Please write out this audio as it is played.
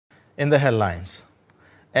In the headlines,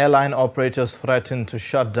 airline operators threaten to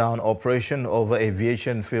shut down operation over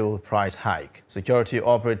aviation fuel price hike. Security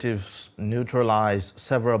operatives neutralize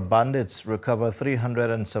several bandits, recover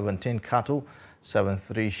 317 cattle,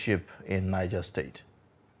 73 sheep in Niger State.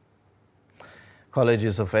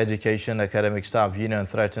 Colleges of Education Academic Staff Union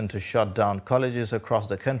threatened to shut down colleges across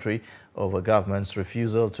the country over government's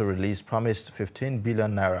refusal to release promised 15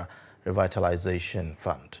 billion naira revitalization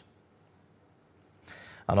fund.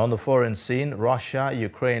 And on the foreign scene,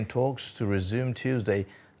 Russia-Ukraine talks to resume Tuesday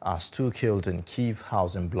as 2 killed in Kyiv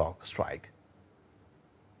housing block strike.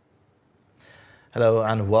 Hello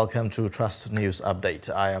and welcome to Trust News Update.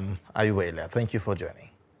 I am Ayuwele. Thank you for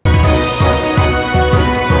joining.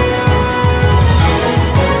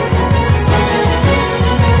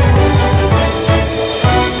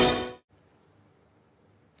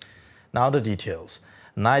 Now the details.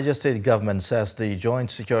 Niger State government says the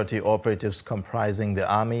joint security operatives comprising the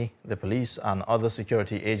army, the police and other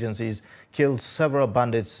security agencies killed several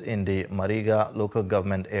bandits in the Mariga local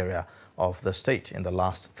government area of the state in the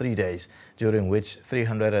last 3 days, during which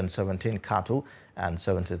 317 cattle and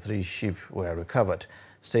 73 sheep were recovered.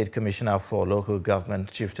 State Commissioner for Local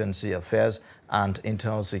Government, Chieftaincy Affairs and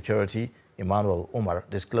Internal Security, Emmanuel Umar,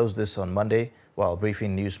 disclosed this on Monday while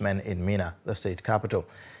briefing newsmen in Mina, the state capital.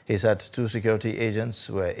 He said 2 security agents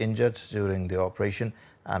were injured during the operation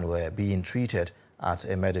and were being treated at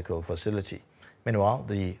a medical facility. Meanwhile,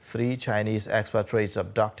 the 3 Chinese expatriates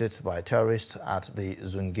abducted by terrorists at the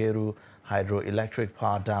Zungeru hydroelectric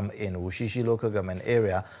power dam in Wushishi local government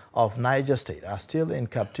area of Niger State are still in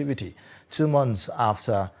captivity 2 months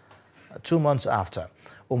after.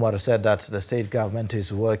 Umar said that the state government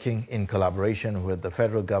is working in collaboration with the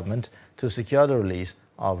federal government to secure the release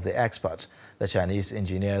of the experts. The Chinese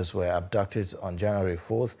engineers were abducted on January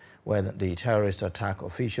 4th when the terrorist attack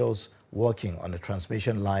officials working on the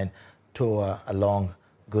transmission line tore along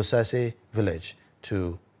Gusase village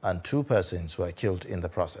and 2 persons were killed in the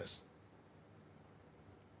process.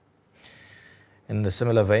 In a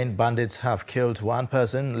similar vein, bandits have killed 1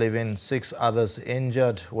 person, leaving 6 others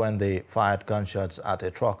injured when they fired gunshots at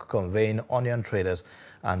a truck conveying onion traders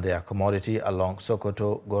and their commodity along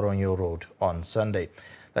Sokoto-Goronyo Road on Sunday.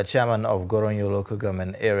 The chairman of Goronyo local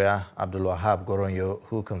government area, Abdul Wahab Goronyo,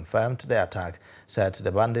 who confirmed the attack, said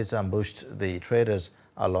the bandits ambushed the traders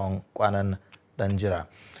along Kwanan Danjira.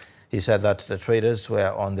 He said that the traders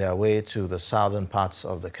were on their way to the southern parts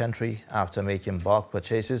of the country after making bulk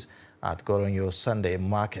purchases at Goronyo Sunday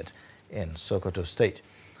market in Sokoto State.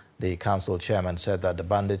 The council chairman said that the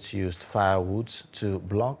bandits used firewoods to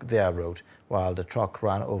block their road while the truck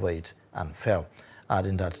ran over it and fell,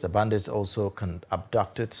 adding that the bandits also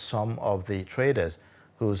abducted some of the traders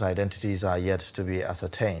whose identities are yet to be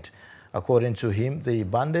ascertained. According to him, the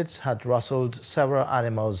bandits had rustled several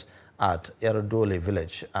animals at Erodole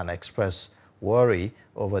village and expressed worry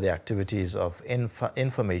over the activities of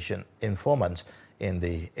informants in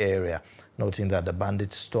the area, noting that the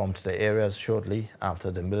bandits stormed the areas shortly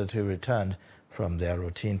after the military returned from their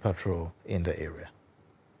routine patrol in the area.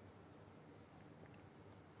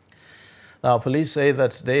 Now, police say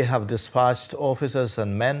that they have dispatched officers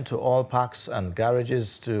and men to all parks and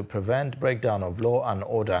garages to prevent breakdown of law and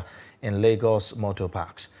order in Lagos motor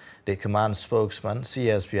parks. The command spokesman,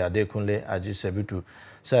 CSP Adekunle Ajisebutu,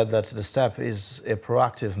 said that the step is a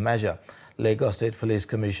proactive measure. Lagos State Police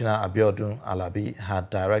Commissioner Abiodun Alabi had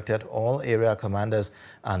directed all area commanders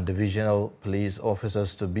and divisional police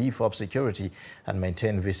officers to beef up security and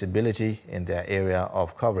maintain visibility in their area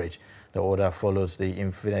of coverage. The order follows the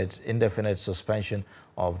indefinite suspension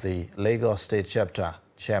of the Lagos State Chapter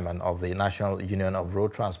Chairman of the National Union of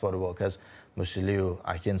Road Transport Workers, Musiliu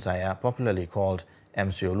Akinsanya, popularly called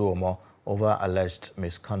MC Oluomo, over alleged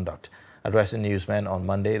misconduct. Addressing newsmen on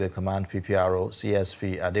Monday, the command PPRO,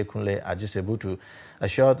 CSP Adekunle Ajisebutu,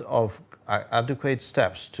 assured of adequate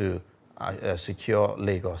steps to secure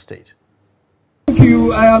Lagos State. Thank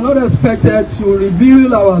you. I am not expected to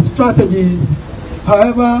reveal our strategies.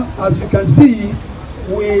 However, as you can see,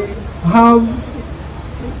 we have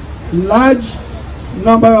large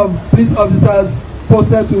number of police officers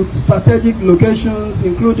posted to strategic locations,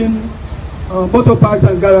 including motor parks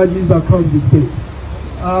and garages across the state.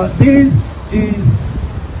 This is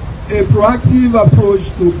a proactive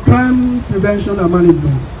approach to crime prevention and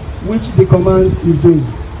management, which the command is doing.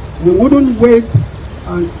 We wouldn't wait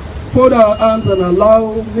and fold our arms and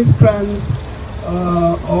allow miscreants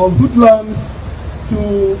or hoodlums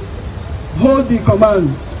to hold the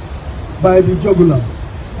command by the jugular.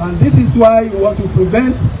 And this is why we want to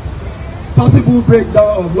prevent possible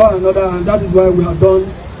breakdown of law and order, and that is why we have done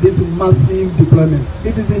this massive deployment.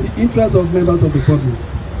 It is in the interest of members of the public.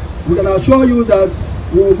 We can assure you that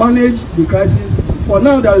we will manage the crisis. For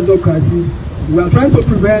now, there is no crisis. We are trying to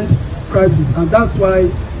prevent crisis, and that's why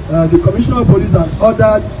the Commissioner of Police has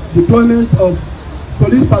ordered deployment of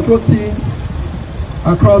police patrol teams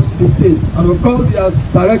across the state. And of course, he has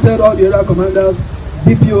directed all the area commanders,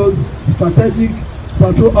 DPOs, strategic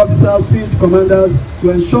patrol officers, field commanders to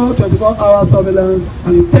ensure 24-hour surveillance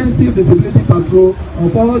and intensive visibility patrol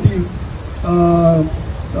of all the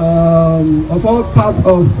of all parts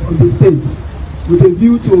of the state, with a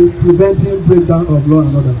view to preventing breakdown of law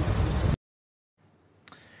and order.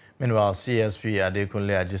 Meanwhile, CSP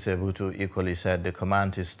Adekunle Ajisebutu equally said the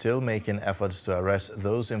command is still making efforts to arrest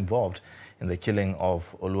those involved in the killing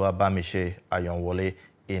of Oluwabamiche Ayonwole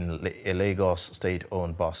in a Lagos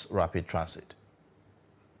state-owned bus rapid transit.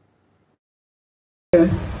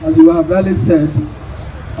 As you have rightly said,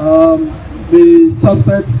 the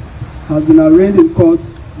suspect has been arraigned in court.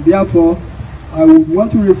 Therefore, I would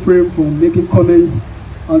want to refrain from making comments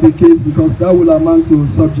on the case because that will amount to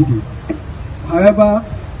subjugate. However,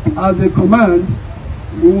 as a command,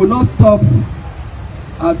 we will not stop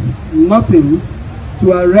at nothing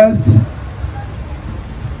to arrest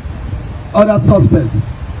other suspects.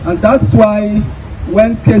 And that's why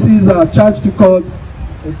when cases are charged to court,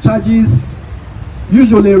 the charges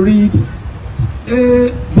usually read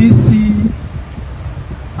A, B, C,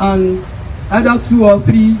 and either 2 or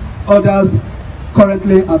 3 others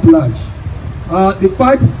currently at large. The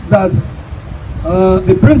fact that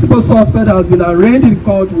the principal suspect has been arraigned in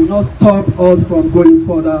court will not stop us from going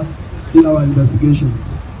further in our investigation.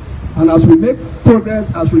 And as we make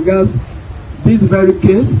progress as regards this very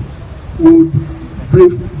case, we'll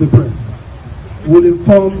brief the press. We'll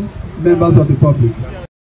inform members of the public.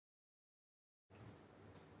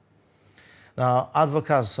 Now,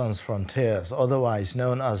 Advocates Sans Frontières, otherwise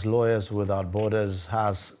known as Lawyers Without Borders,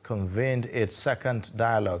 has convened its second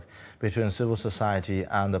dialogue between civil society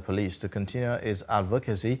and the police to continue its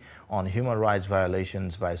advocacy on human rights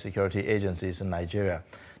violations by security agencies in Nigeria.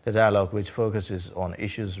 The dialogue, which focuses on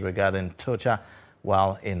issues regarding torture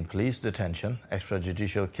while in police detention,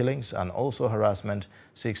 extrajudicial killings, and also harassment,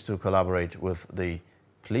 seeks to collaborate with the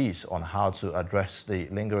police on how to address the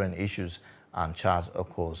lingering issues and chart a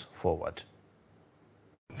course forward.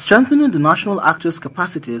 Strengthening the national actors'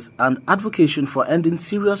 capacities and advocacy for ending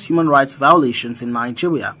serious human rights violations in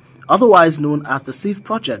Nigeria, otherwise known as the SAFE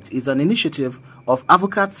Project, is an initiative of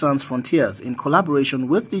Advocates Sans Frontières in collaboration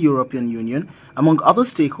with the European Union, among other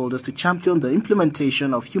stakeholders, to champion the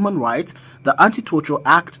implementation of human rights, the Anti-Torture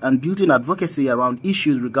Act, and building advocacy around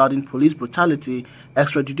issues regarding police brutality,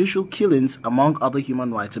 extrajudicial killings, among other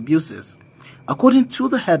human rights abuses. According to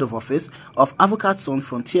the head of office of Advocates Sans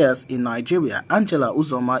Frontières in Nigeria, Angela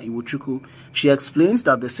Uzoma Iwuchukwu, she explains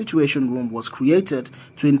that the Situation Room was created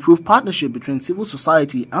to improve partnership between civil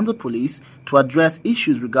society and the police to address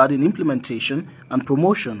issues regarding implementation and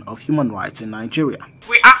promotion of human rights in Nigeria.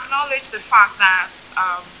 We acknowledge the fact that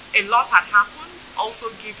a lot had happened, also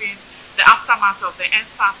given the aftermath of the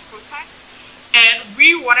EndSARS protest, and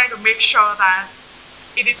we wanted to make sure that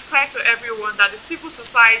it is clear to everyone that the civil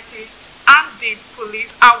society and the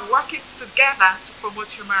police are working together to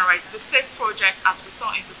promote human rights. The SAFE Project, as we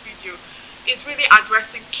saw in the video, is really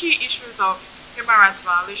addressing key issues of human rights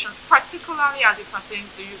violations, particularly as it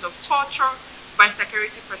pertains to the use of torture by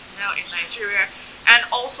security personnel in Nigeria, and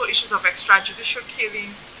also issues of extrajudicial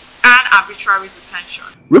killings and arbitrary detention.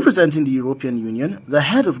 Representing the European Union, the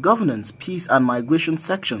head of Governance, Peace and Migration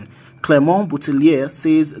section, Clément Boutillier,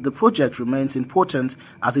 says the project remains important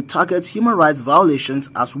as it targets human rights violations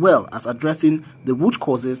as well as addressing the root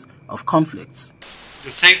causes of conflicts. The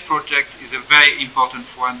SAFE project is a very important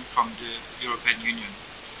one from the European Union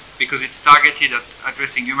because it's targeted at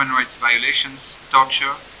addressing human rights violations,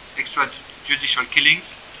 torture, extrajudicial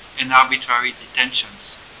killings, and arbitrary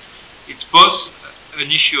detentions. It's both an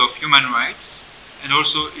issue of human rights and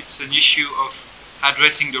also it's an issue of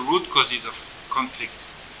addressing the root causes of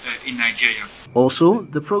conflicts in Nigeria. Also,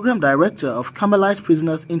 the program director of Carmelite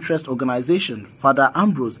Prisoners Interest Organization, Father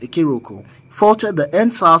Ambrose Ekeroko, faulted the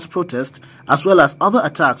EndSARS protest as well as other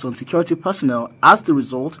attacks on security personnel as the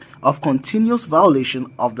result of continuous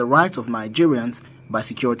violation of the rights of Nigerians by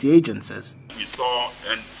security agencies. We saw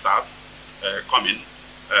EndSARS coming,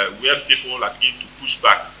 where people are beginning to push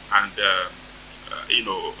back and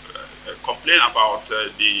complain about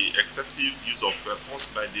the excessive use of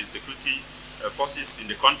force by the security forces in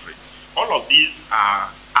the country. All of these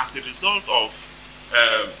are as a result of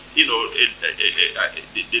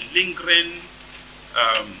the lingering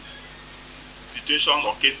situation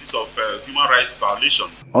or cases of human rights violation.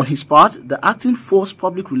 On his part, the acting Force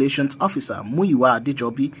Public Relations Officer, Muyiwa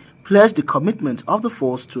Adejobi, pledged the commitment of the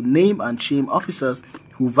force to name and shame officers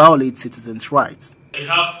who violate citizens' rights. We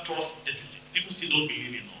have trust deficit. People still don't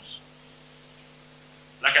believe in us.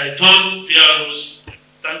 Like I told PROs,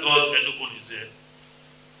 thank God Enugu is there.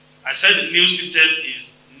 I said the new system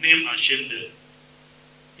is name and shame them.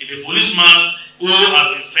 If a policeman who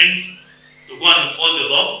has been sent to go and enforce the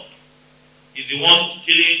law is the one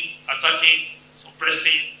killing, attacking,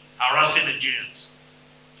 suppressing, harassing Nigerians,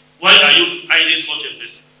 why are you hiding such a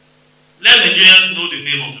person? Let Nigerians know the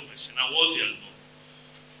name of the person and what he has done.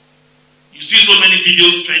 You see so many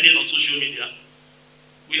videos trending on social media.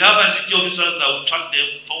 We have ICT officers that will track them,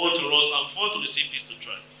 forward to us, and forward to the CPs to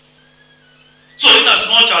try. So in as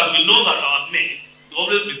much as we know that our men will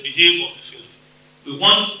always misbehave on the field, we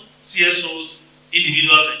want CSOs,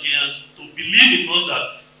 individuals, Nigerians to believe in us that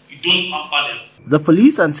we don't pamper them. The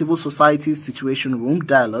Police and Civil Society's Situation Room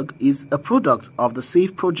Dialogue is a product of the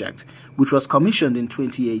SAFE project, which was commissioned in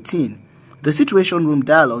 2018. The Situation Room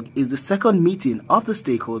Dialogue is the second meeting of the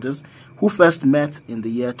stakeholders who first met in the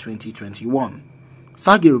year 2021.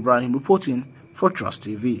 Sagir Ibrahim reporting for Trust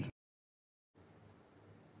TV.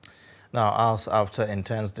 Now, hours after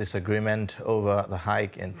intense disagreement over the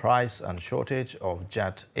hike in price and shortage of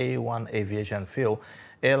Jet A1 aviation fuel,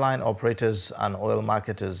 airline operators and oil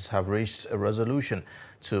marketers have reached a resolution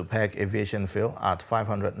to peg aviation fuel at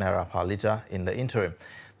 500 naira per litre in the interim.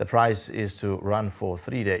 The price is to run for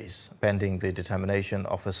 3 days, pending the determination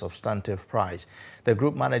of a substantive price. The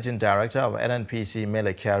Group Managing Director of NNPC,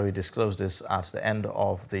 Mele Kyari, disclosed this at the end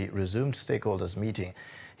of the resumed stakeholders meeting.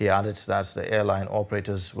 He added that the airline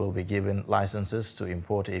operators will be given licenses to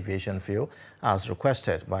import aviation fuel as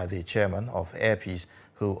requested by the chairman of Airpeace,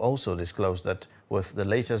 who also disclosed that with the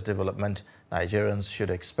latest development, Nigerians should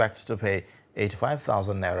expect to pay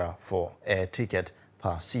 85,000 naira for air ticket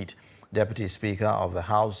per seat. Deputy Speaker of the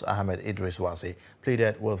House, Ahmed Idris Wasi,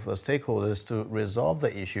 pleaded with the stakeholders to resolve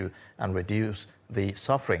the issue and reduce the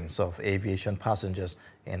sufferings of aviation passengers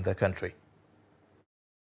in the country.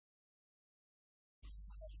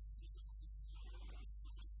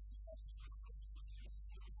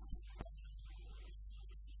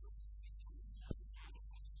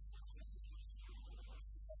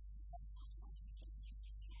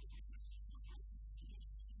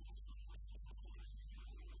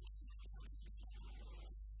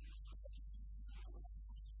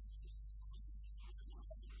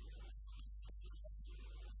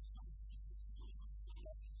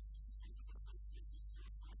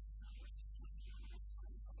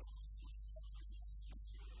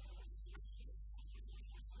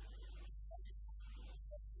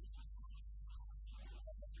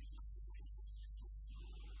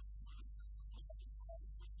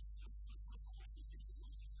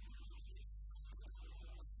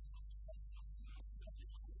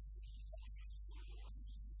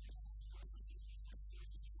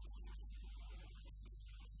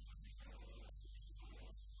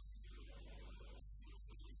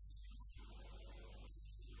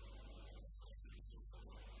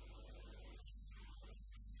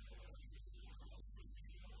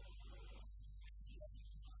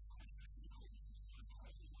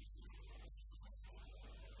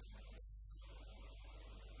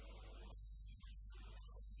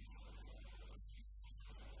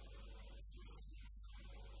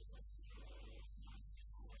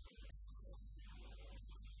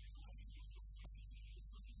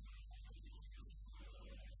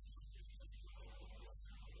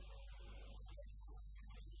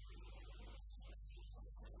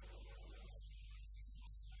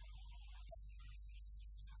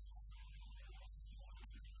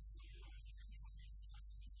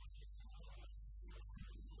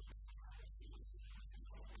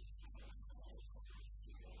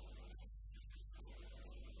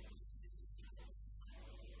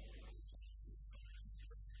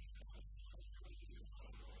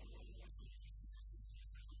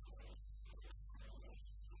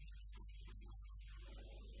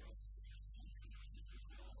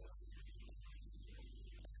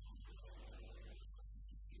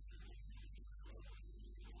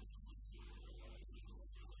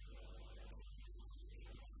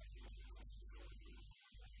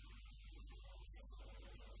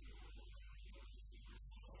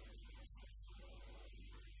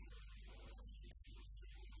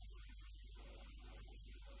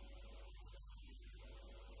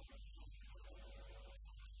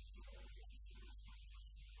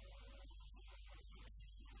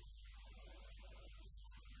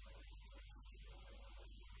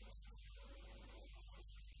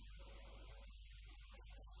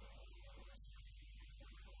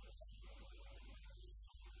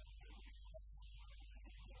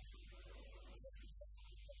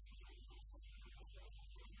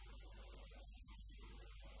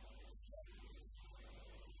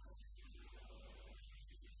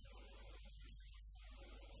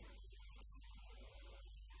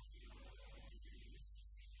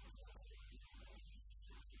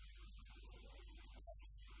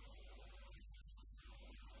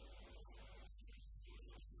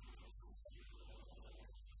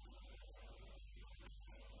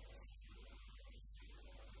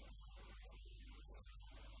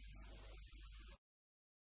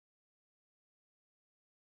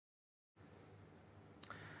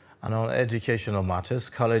 And on educational matters,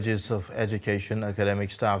 Colleges of Education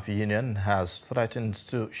Academic Staff Union has threatened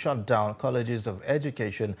to shut down colleges of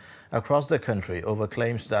education across the country over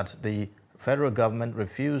claims that the federal government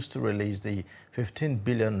refused to release the 15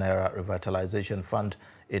 billion naira revitalization fund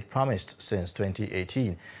it promised since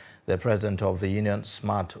 2018. The president of the union,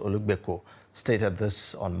 Smart Olugbeko, stated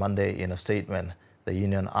this on Monday in a statement. The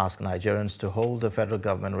union asked Nigerians to hold the federal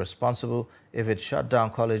government responsible if it shut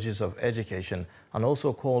down colleges of education and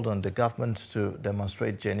also called on the government to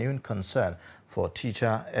demonstrate genuine concern for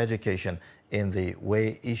teacher education in the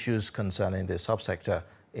way issues concerning the subsector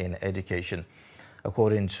in education.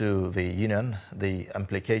 According to the union, the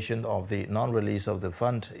implication of the non-release of the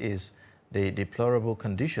fund is the deplorable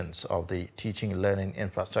conditions of the teaching and learning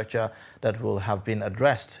infrastructure that will have been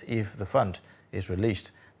addressed if the fund is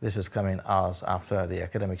released. This is coming hours after the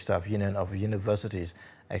Academic Staff Union of Universities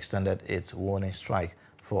extended its warning strike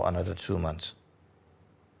for another 2 months.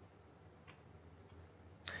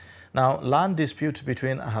 Now, land dispute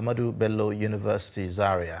between Ahmadu Bello University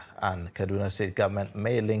Zaria and Kaduna State Government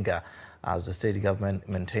may linger as the state government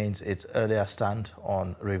maintains its earlier stand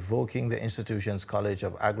on revoking the institution's College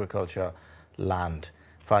of Agriculture land.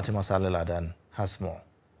 Fatima Saleh-Laden has more.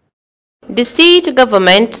 The state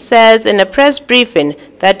government says in a press briefing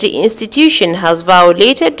that the institution has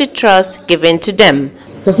violated the trust given to them.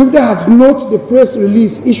 Kasubda had noted the press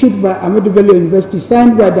release issued by Ahmadu Bello University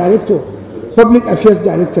signed by Director, Public Affairs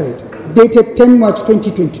Directorate, dated 10 March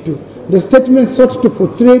 2022. The statement sought to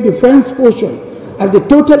portray the French portion as the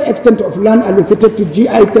total extent of land allocated to G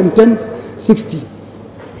item 1060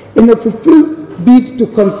 in a fulfilled bid to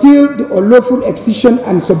conceal the unlawful excision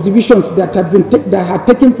and subdivisions that had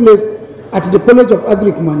taken place at the College of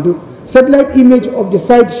Agric Mando. Satellite image of the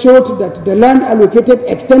site showed that the land allocated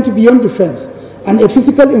extended beyond the fence, and a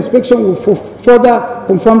physical inspection will further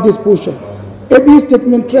confirm this portion. ABU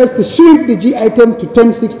statement tries to shrink the G item to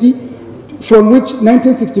 1060 from its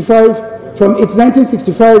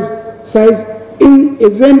 1965 size in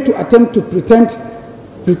event to attempt to pretend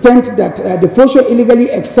that the portion illegally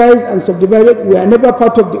excised and subdivided were never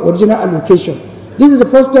part of the original allocation. This is the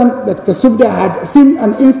first time that Kasubda had seen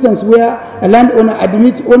an instance where a landowner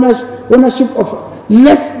admits ownership of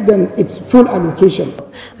less than its full allocation.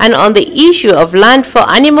 And on the issue of land for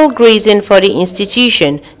animal grazing for the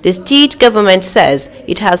institution, the state government says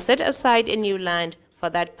it has set aside a new land for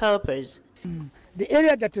that purpose. The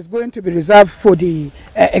area that is going to be reserved for the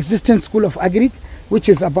existing School of Agric, which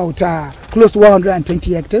is about close to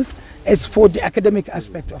 120 hectares, is for the academic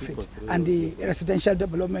aspect of it and the residential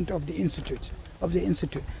development of the institute.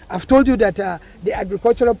 I've told you that the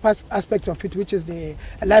agricultural aspect of it, which is the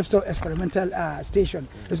livestock experimental station,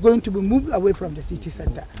 is going to be moved away from the city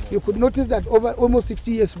center. You could notice that over almost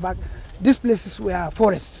 60 years back, these places were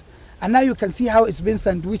forests. And now you can see how it's been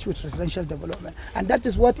sandwiched with residential development. And that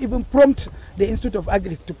is what even prompted the Institute of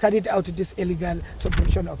Agric to carry out this illegal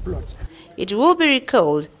subdivision of plots. It will be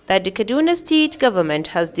recalled that the Kaduna State government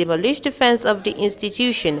has demolished the fence of the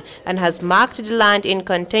institution and has marked the land in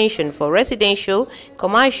contention for residential,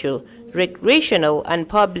 commercial, recreational and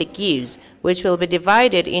public use, which will be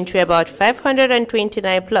divided into about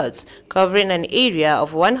 529 plots covering an area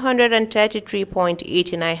of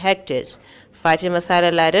 133.89 hectares. Fatima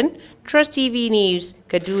Saleh-Laden, Trust TV News,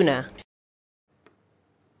 Kaduna.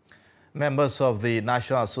 Members of the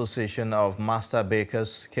National Association of Master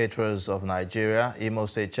Bakers, Caterers of Nigeria, Imo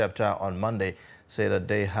State chapter on Monday say that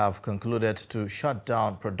they have concluded to shut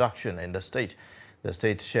down production in the state. The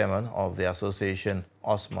state chairman of the association,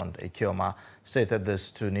 Osmond Ikioma, stated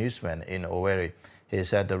this to newsmen in Owerri. He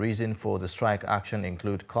said the reason for the strike action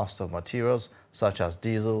include cost of materials such as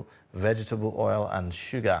diesel, vegetable oil and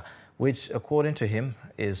sugar, which, according to him,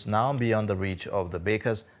 is now beyond the reach of the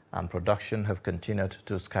bakers, and production have continued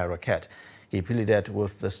to skyrocket. He pleaded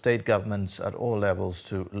with the state governments at all levels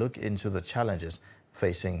to look into the challenges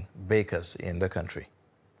facing bakers in the country.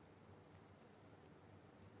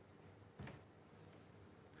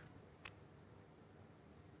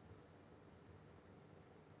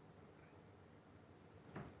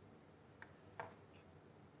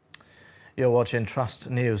 You're watching Trust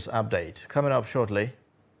News Update. Coming up shortly,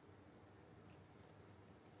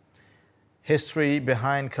 history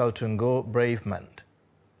behind Kaltungo bereavement.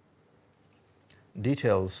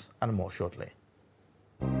 Details and more shortly.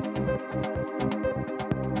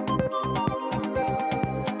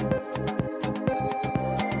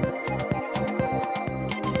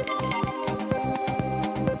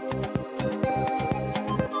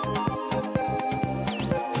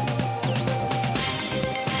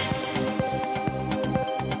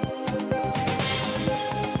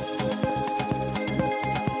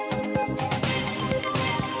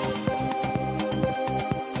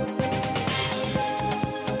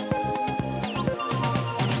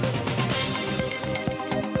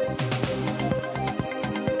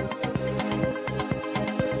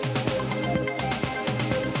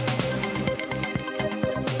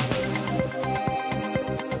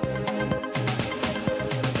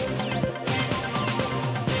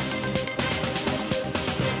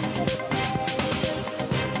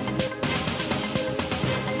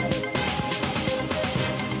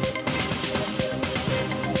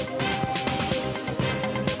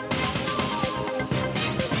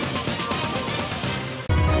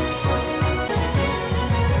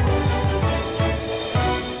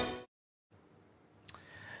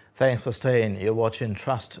 Thanks for staying. You're watching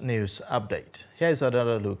Trust News Update. Here's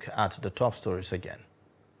another look at the top stories again.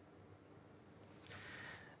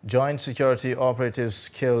 Joint security operatives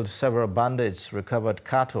killed several bandits, recovered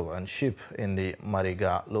cattle and sheep in the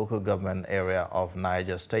Mariga local government area of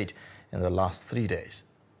Niger State in the last 3 days.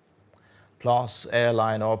 Plus,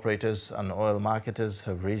 airline operators and oil marketers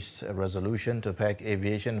have reached a resolution to peg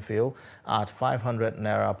aviation fuel at 500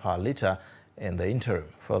 naira per litre in the interim,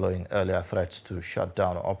 following earlier threats to shut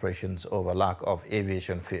down operations over lack of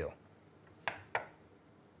aviation fuel.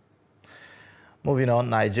 Moving on,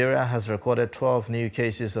 Nigeria has recorded 12 new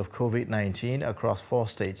cases of COVID-19 across 4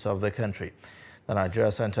 states of the country. The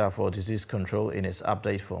Nigeria Center for Disease Control, in its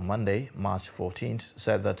update for Monday, March 14th,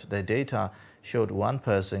 said that the data showed 1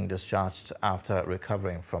 person discharged after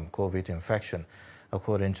recovering from COVID infection.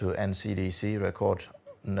 According to NCDC record,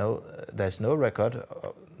 there's no record,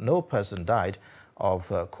 no person died of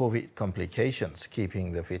COVID complications,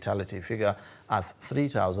 keeping the fatality figure at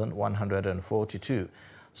 3,142.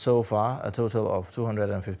 So far, a total of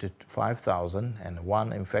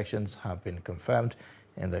 255,001 infections have been confirmed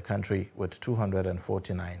in the country, with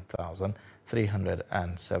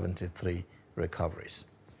 249,373 recoveries.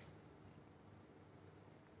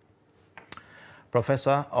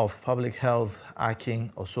 Professor of Public Health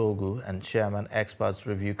Akin Osogu and Chairman Experts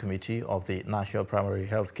Review Committee of the National Primary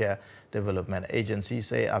Healthcare Development Agency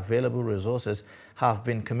say available resources have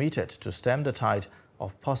been committed to stem the tide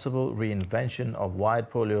of possible reinvention of wild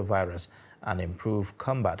polio virus and improve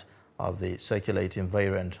combat of the circulating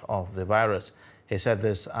variant of the virus. He said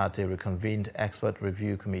this at a reconvened expert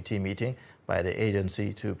review committee meeting by the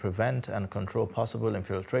agency to prevent and control possible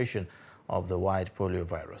infiltration of the wild polio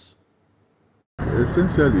virus.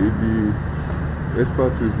 Essentially, the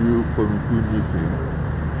expert review committee meeting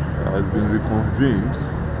has been reconvened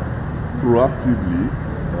proactively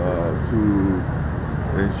to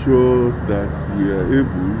ensure that we are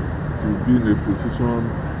able to be in a position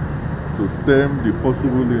to stem the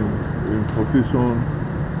possible importation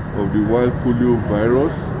of the wild polio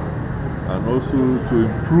virus and also to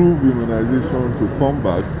improve immunization to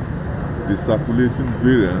combat the circulating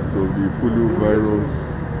variant of the polio virus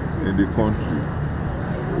in the country.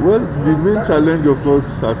 Well, the main challenge, of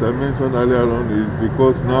course, as I mentioned earlier on, is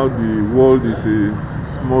because now the world is a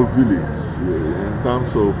small village in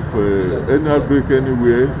terms of any outbreak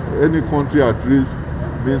anywhere, any country at risk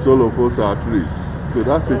means all of us are at risk. So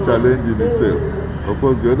that's a challenge in itself. Of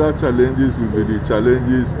course, the other challenges will be the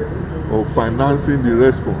challenges of financing the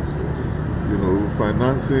response. You know,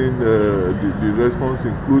 financing the response,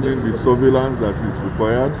 including the surveillance that is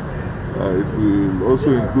required. It will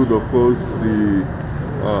also include, of course, the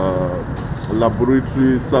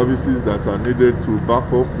laboratory services that are needed to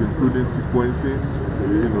back up, including sequencing,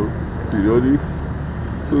 periodic.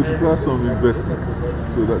 So it requires some investments.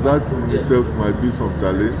 So that in itself might be some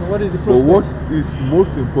challenge. But what is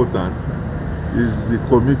most important is the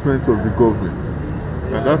commitment of the government.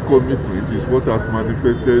 And that commitment is what has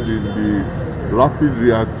manifested in the rapid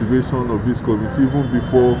reactivation of this committee even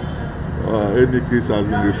before any case has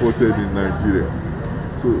been reported in Nigeria.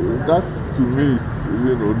 So that to me is,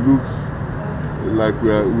 looks like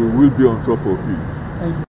we will be on top of it.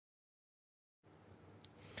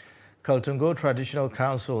 Kaltungo Traditional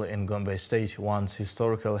Council in Gombe State wants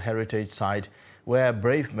historical heritage site where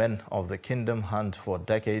brave men of the kingdom hunt for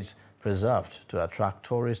decades preserved to attract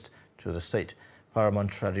tourists to the state.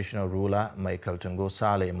 Paramount traditional ruler Mai Kaltungo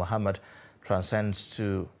Saleh Muhammad transcends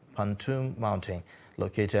to Pantun Mountain,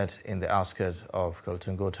 located in the outskirts of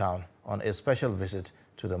Kaltungo town, on a special visit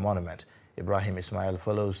to the monument. Ibrahim Ismail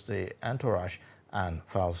follows the entourage and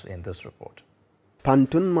files in this report.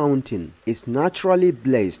 Pantun Mountain is naturally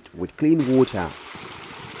blessed with clean water,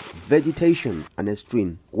 vegetation and a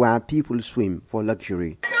stream where people swim for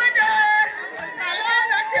luxury.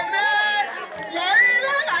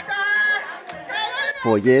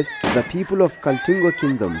 For years, the people of Kaltungo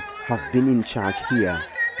Kingdom have been in charge here.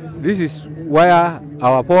 This is where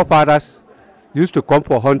our forefathers used to come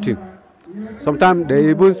for hunting. Sometimes they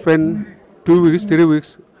even spend 2 weeks, 3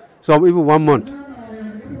 weeks, some even 1 month.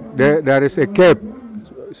 There is a cave,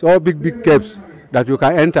 so big caves that you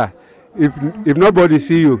can enter. If nobody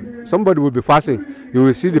see you, somebody will be fasting. You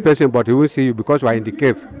will see the person, but he won't see you because you are in the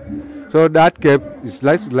cave. So that cave is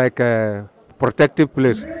like a protective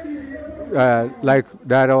place. Like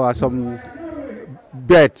there are some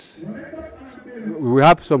birds. We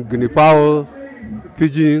have some guinea fowl,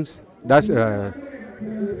 pigeons. That's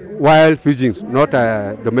wild pigeons, not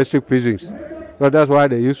domestic pigeons. So that's why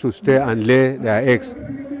they used to stay and lay their eggs.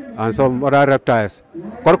 And some other reptiles.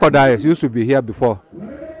 Crocodiles used to be here before.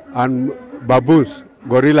 And baboons,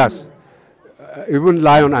 gorillas. even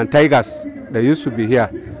lion and tigers, they used to be here.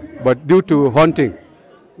 But due to hunting,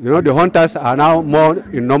 you know, the hunters are now more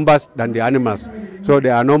in numbers than the animals. So they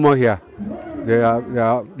are no more here. They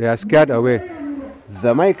are scared away.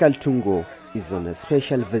 The Michael Tungo is on a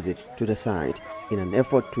special visit to the site in an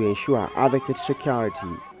effort to ensure adequate security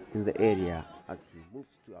in the area as he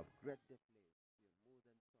moves to upgrade the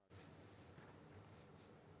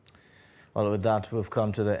Well, with that, we've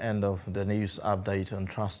come to the end of the news update on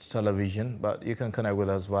Trust Television, but you can connect with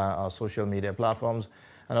us via our social media platforms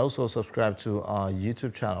and also subscribe to our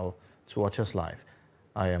YouTube channel to watch us live.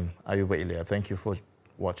 I am Ayuba Ilya. Thank you for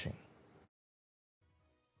watching.